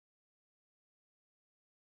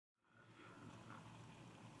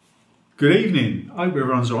Good evening, hope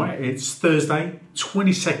everyone's all right. It's Thursday,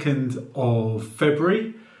 22nd of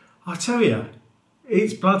February. I tell you,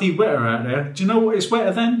 it's bloody wetter out there. Do you know what it's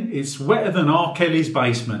wetter than? It's wetter than R. Kelly's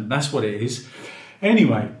basement, that's what it is.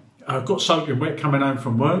 Anyway, I've got soaking wet coming home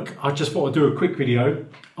from work. I just thought I'd do a quick video.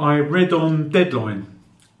 I read on Deadline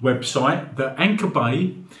website that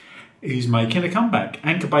Anchorbay is making a comeback.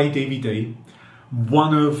 Anchorbay DVD,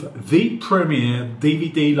 one of the premier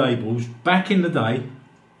DVD labels back in the day.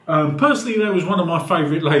 Personally, that was one of my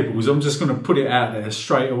favourite labels. I'm just going to put it out there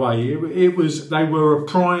straight away. They were a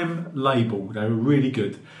prime label. They were really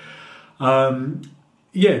good.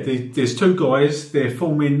 There's two guys. They're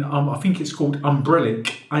forming, I think it's called Anchorbay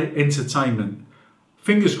Entertainment.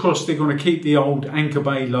 Fingers crossed they're going to keep the old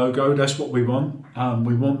Anchorbay logo. That's what we want.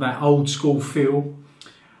 We want that old school feel.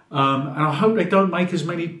 And I hope they don't make as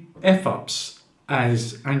many F-ups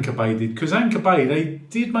as Anchorbay did, because Anchorbay, they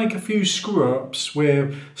did make a few screw-ups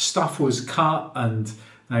where stuff was cut and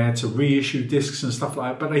they had to reissue discs and stuff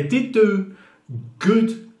like that, but they did do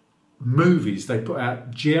good movies. They put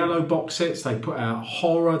out giallo box sets, they put out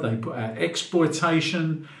horror, they put out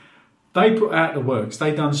exploitation, they put out the works.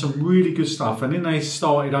 They done some really good stuff, and then they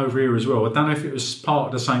started over here as well. I don't know if it was part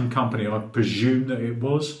of the same company. I presume that it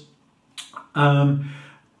was.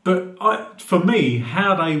 But for me,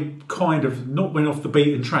 how they kind of not went off the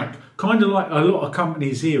beaten track, kind of like a lot of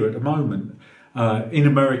companies here at the moment, in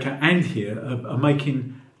America and here, are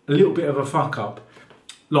making a little bit of a fuck up.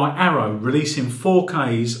 Like Arrow releasing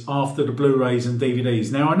 4Ks after the Blu-rays and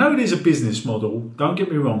DVDs. Now, I know there's a business model, don't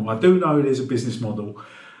get me wrong, I do know there's a business model.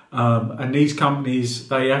 And these companies,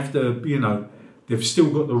 they have to, you know, they've still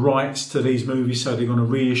got the rights to these movies, so they're going to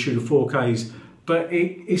reissue the 4Ks. But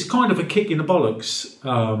it's kind of a kick in the bollocks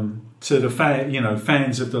to the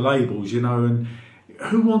fans of the labels, you know, and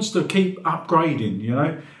who wants to keep upgrading, you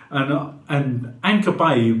know? And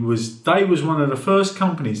Anchorbay was one of the first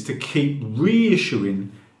companies to keep reissuing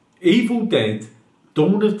Evil Dead,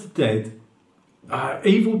 Dawn of the Dead,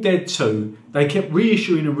 Evil Dead 2. They kept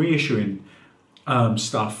reissuing and reissuing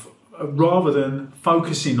stuff rather than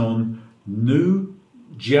focusing on new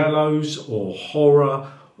giallos or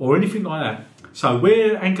horror or anything like that. So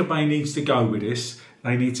where Anchorbay needs to go with this,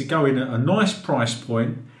 they need to go in at a nice price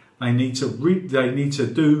point. They need to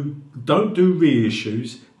don't do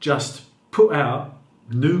reissues, just put out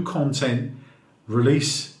new content,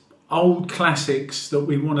 release old classics that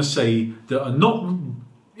we want to see that are not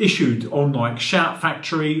issued on like Shout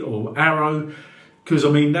Factory or Arrow, because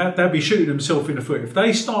I mean they'd be shooting themselves in the foot if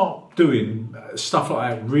they start doing stuff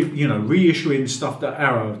like that, reissuing stuff that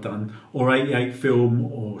Arrow have done, or 88 Film,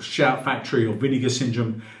 or Shout Factory, or Vinegar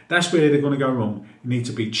Syndrome. That's where they're going to go wrong. You need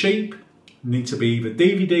to be cheap. You need to be either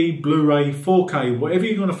DVD, Blu-ray, 4K, whatever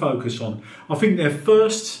you're going to focus on. I think their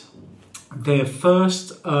first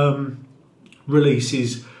release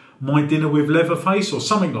is My Dinner with Leatherface, or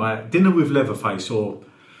something like that. Dinner with Leatherface, or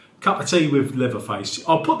Cup of Tea with Leatherface.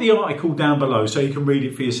 I'll put the article down below so you can read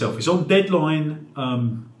it for yourself. It's on Deadline.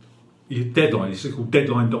 It's called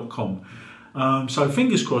deadline.com. So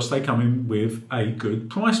fingers crossed they come in with a good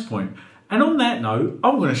price point. And on that note,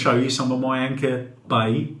 I'm going to show you some of my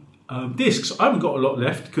Anchorbay discs. I haven't got a lot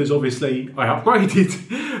left because obviously I upgraded,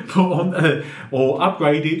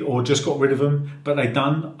 or just got rid of them. But they've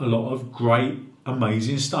done a lot of great,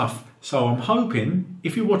 amazing stuff. So I'm hoping,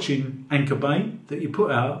 if you're watching Anchorbay, that you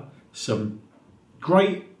put out some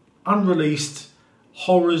great unreleased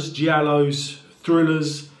horrors, giallos,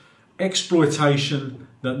 thrillers, exploitation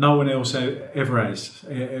that no one else ever has.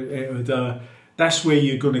 That's where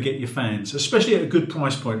you're going to get your fans, especially at a good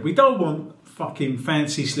price point. We don't want fucking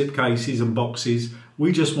fancy slipcases and boxes.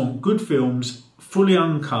 We just want good films, fully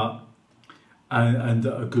uncut, and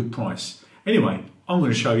at a good price. Anyway, I'm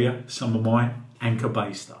going to show you some of my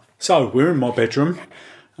Anchorbay stuff. So we're in my bedroom,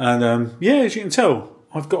 and as you can tell,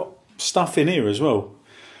 I've got stuff in here as well.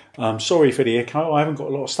 Sorry for the echo, I haven't got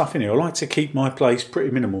a lot of stuff in here. I like to keep my place pretty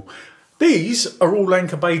minimal. These are all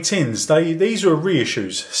Anchorbay tins. These are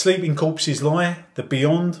reissues. Sleeping Corpses Lie, The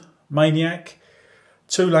Beyond, Maniac,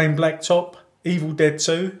 Two Lane Blacktop, Evil Dead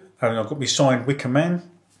 2, and I've got my signed Wicker Man.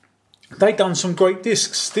 They've done some great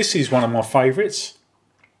discs. This is one of my favourites.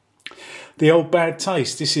 The Old Bad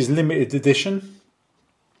Taste. This is limited edition.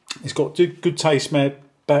 It's got good taste made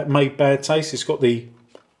bad taste. It's got the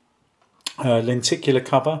lenticular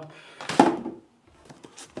cover.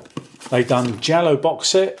 They've done Giallo box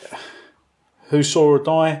set, Who Saw Her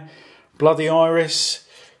Die, Bloody Iris,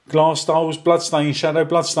 Glass Dolls, Bloodstained Shadow.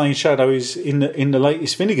 Bloodstained Shadow is in the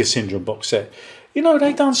latest Vinegar Syndrome box set. You know,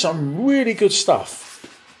 they've done some really good stuff.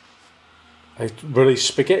 They've released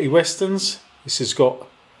Spaghetti Westerns. This has got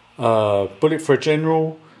Bullet for a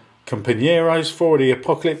General, Compañeros, For the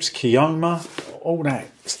Apocalypse, Kioma, all that.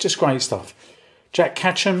 It's just great stuff. Jack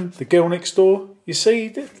Ketchum, The Girl Next Door. You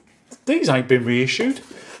see, these ain't been reissued.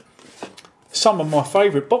 Some of my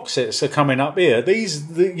favourite box sets are coming up here.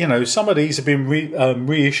 Some of these have been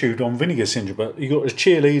reissued on Vinegar Syndrome, but you got the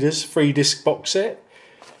Cheerleaders 3-disc box set.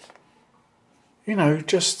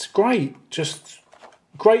 Just great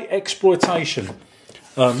exploitation.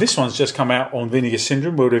 This one's just come out on Vinegar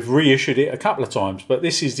Syndrome. Well, they've reissued it a couple of times, but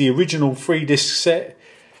this is the original 3-disc set.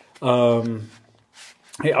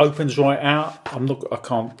 It opens right out. I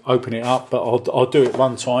can't open it up, but I'll do it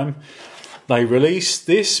one time. They released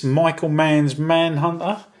this Michael Mann's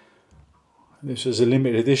Manhunter. This is a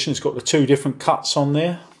limited edition. It's got the 2 different cuts on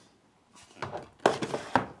there.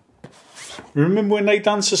 Remember when they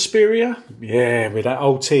done Suspiria? Yeah, with that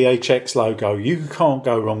old THX logo. You can't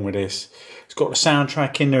go wrong with this. It's got the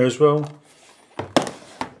soundtrack in there as well.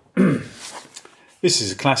 This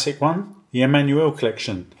is a classic one. The Emmanuel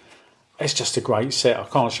Collection. It's just a great set. I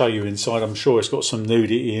can't show you inside. I'm sure it's got some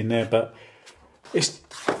nudity in there, but it's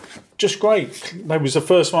just great. They was the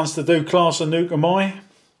first ones to do Class of Nuke Am I.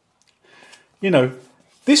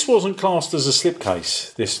 This wasn't classed as a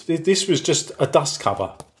slipcase. This was just a dust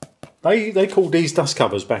cover. They called these dust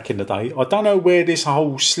covers back in the day. I don't know where this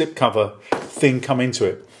whole slipcover thing come into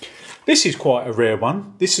it. This is quite a rare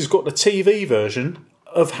one. This has got the TV version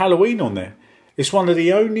of Halloween on there. It's one of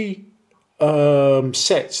the only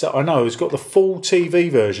sets that I know has got the full TV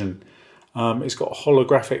version. It's got a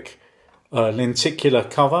holographic lenticular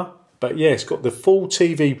cover. But yeah, it's got the full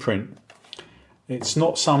TV print. It's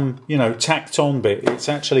not some, tacked on bit. It's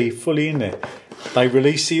actually fully in there. They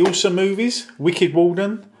released the awesome movies. Wicked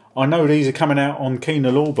Walden. I know these are coming out on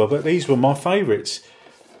Kina Lorber, but these were my favourites.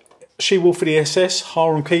 She-Wolf of the SS.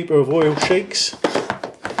 Harem Keeper of Oil Sheiks.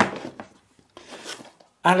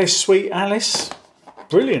 Alice, Sweet Alice.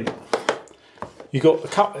 Brilliant. You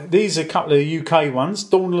got these are a couple of UK ones.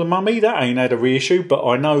 Dawn of the Mummy. That ain't had a reissue, but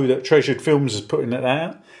I know that Treasured Films is putting it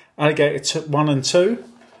out. Alligator 1 and 2.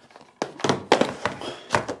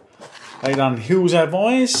 They done Hills Have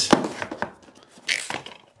Eyes.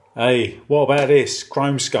 Hey, what about this?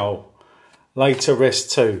 Chrome Skull. Later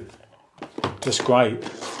Rest 2. Just great.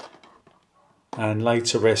 And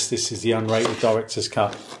Later Rest, this is the unrated director's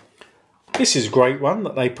cut. This is a great one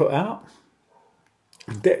that they put out.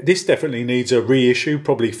 This definitely needs a reissue,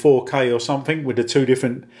 probably 4K or something with the 2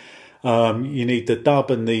 different... you need the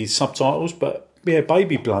dub and the subtitles, but yeah,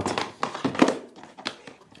 Baby Blood.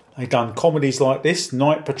 They done comedies like this,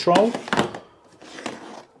 Night Patrol,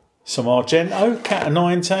 some Argento, Cat of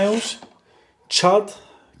Nine Tails, Chud,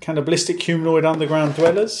 Cannibalistic Humanoid Underground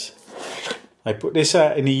Dwellers. They put this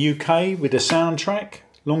out in the UK with the soundtrack,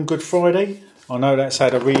 Long Good Friday. I know that's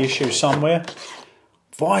had a reissue somewhere.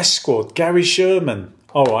 Vice Squad, Gary Sherman.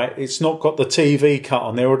 Alright, it's not got the TV cut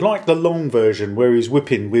on there. I'd like the long version where he's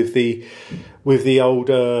whipping with the old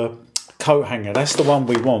coat hanger. That's the one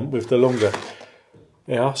we want with the longer.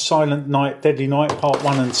 Yeah, Silent Night, Deadly Night Part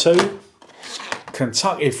 1 and 2.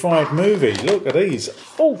 Kentucky Fried Movie. Look at these.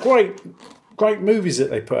 All great movies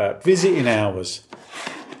that they put out. Visiting Hours.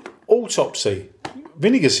 Autopsy.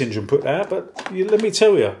 Vinegar Syndrome put that out, but let me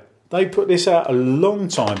tell you, they put this out a long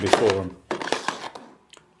time before them.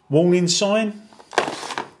 Warning Sign.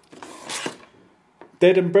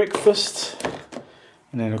 Dead and Breakfast.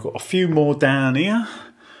 And then I've got a few more down here.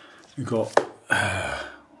 We've got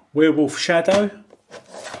Werewolf Shadow.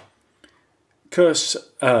 Curse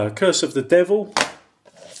of the Devil.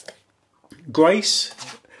 Grace.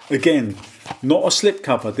 Again, not a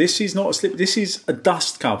slipcover. This is not a slip. This is a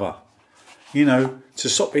dust cover. To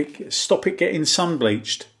stop it getting sun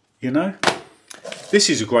bleached. This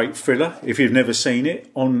is a great thriller if you've never seen it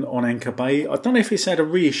on Anchorbay. I don't know if it's had a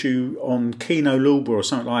reissue on Kino Lorber or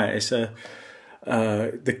something like that. It's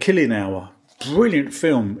The Killing Hour. Brilliant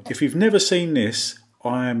film. If you've never seen this,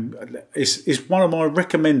 it's one of my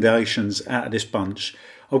recommendations out of this bunch.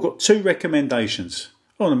 I've got 2 recommendations.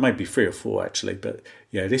 Well, maybe 3 or 4 actually, but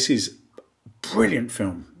yeah, this is a brilliant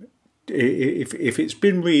film. If it's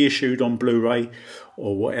been reissued on Blu-ray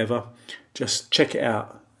or whatever, just check it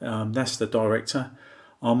out. That's the director,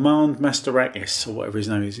 Armand Masterakis, or whatever his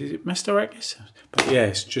name is. Is it Masterakis? But yeah,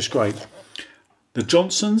 it's just great. The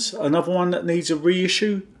Johnsons, another one that needs a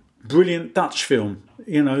reissue. Brilliant Dutch film.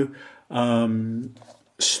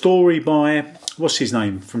 Story by, what's his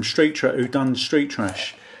name, from Street Trash, who done Street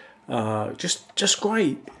Trash. Just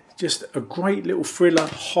great. Just a great little thriller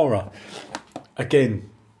horror. Again,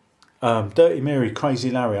 Dirty Mary, Crazy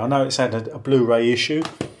Larry. I know it's had a Blu-ray issue.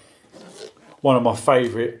 One of my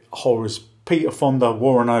favourite horrors. Peter Fonda,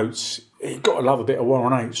 Warren Oates. you've got to love a bit of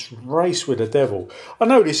Warren Eights. Race with the Devil. I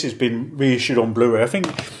know this has been reissued on Blu-ray.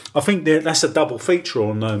 I think that's a double feature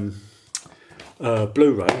on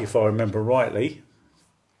Blu-ray, if I remember rightly.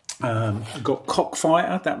 We've got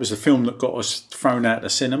Cockfighter. That was a film that got us thrown out of the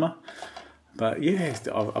cinema. But yeah,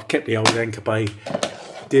 I've kept the old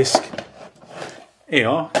Anchorbay disc.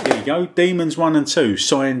 Here you go. Demons 1 and 2,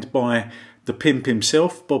 signed by the pimp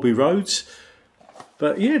himself, Bobby Rhodes.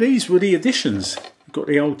 But yeah, these were the editions. Got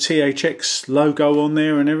the old THX logo on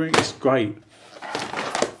there and everything. It's great.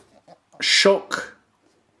 Shock,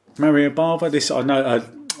 Mario Bava. This I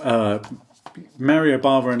know. Mario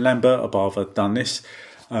Bava and Lamberta Bava done this.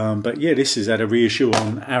 But yeah, this is at a reissue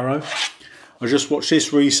on Arrow. I just watched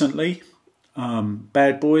this recently.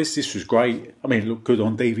 Bad Boys. This was great. I mean, it looked good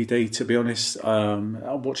on DVD, to be honest.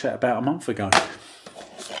 I watched that about a month ago.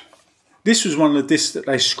 This was one of the discs that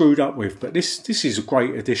they screwed up with, but this is a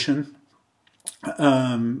great edition.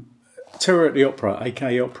 Terror at the Opera,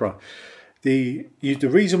 aka Opera. The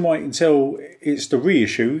reason why you can tell it's the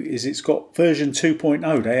reissue is it's got version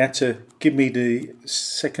 2.0. They had to give me the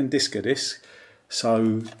second disc of this.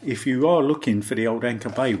 So if you are looking for the old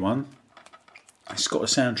Anchorbay one, it's got a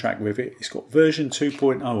soundtrack with it. It's got version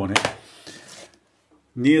 2.0 on it.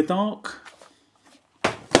 Near Dark.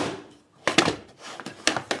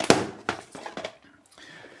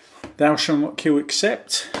 Thou Shalt Not Kill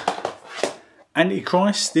Except.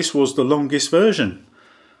 Antichrist. This was the longest version.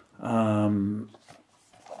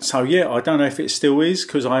 So yeah, I don't know if it still is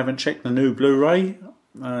because I haven't checked the new Blu-ray.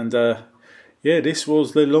 And yeah, this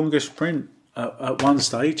was the longest print at one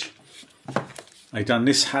stage. They done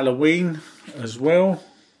this Halloween as well.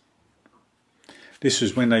 This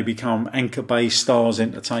was when they become Anchorbay Starz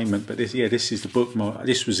Entertainment. But this is the bookmark.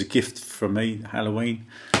 This was a gift from me, Halloween.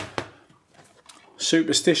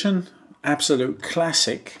 Superstition, absolute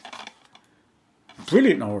classic.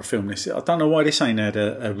 Brilliant horror film. This. I don't know why this ain't had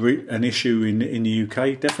an issue in the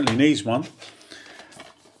UK. Definitely needs one.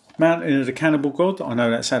 Mountain of the Cannibal God. I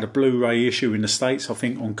know that's had a Blu-ray issue in the States, I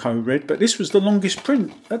think, on Co-Red. But this was the longest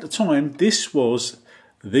print at the time. This was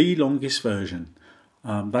the longest version.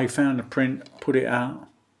 They found the print, put it out,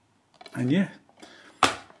 and yeah.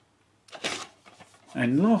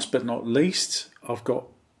 And last but not least, I've got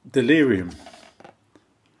Delirium.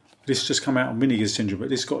 This just come out on Vinegar Syndrome, but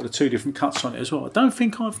this got the 2 different cuts on it as well. I don't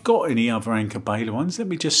think I've got any other Anchorbay ones. Let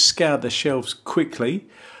me just scour the shelves quickly.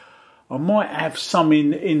 I might have some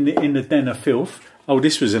in the Den of Filth. Oh,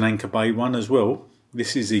 this was an Anchorbay one as well.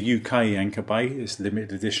 This is a UK Anchorbay. It's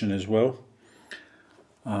limited edition as well.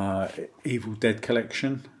 Evil Dead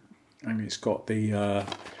collection, and it's got the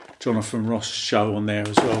Jonathan Ross show on there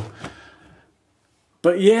as well.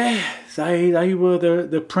 But yeah, they were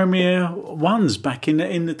the premier ones back in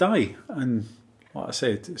the day, and like I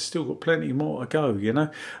said, it's still got plenty more to go. You know,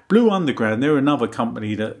 Blue Underground, they're another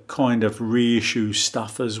company that kind of reissues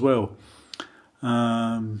stuff as well.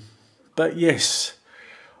 But yes,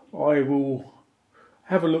 I will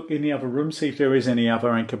have a look in the other room, see if there is any other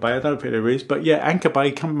Anchorbay. I don't think there is, but yeah,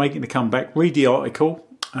 Anchorbay making a comeback. Read the article,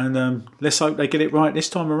 and let's hope they get it right this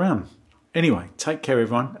time around. Anyway, take care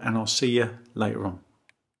everyone, and I'll see you later on.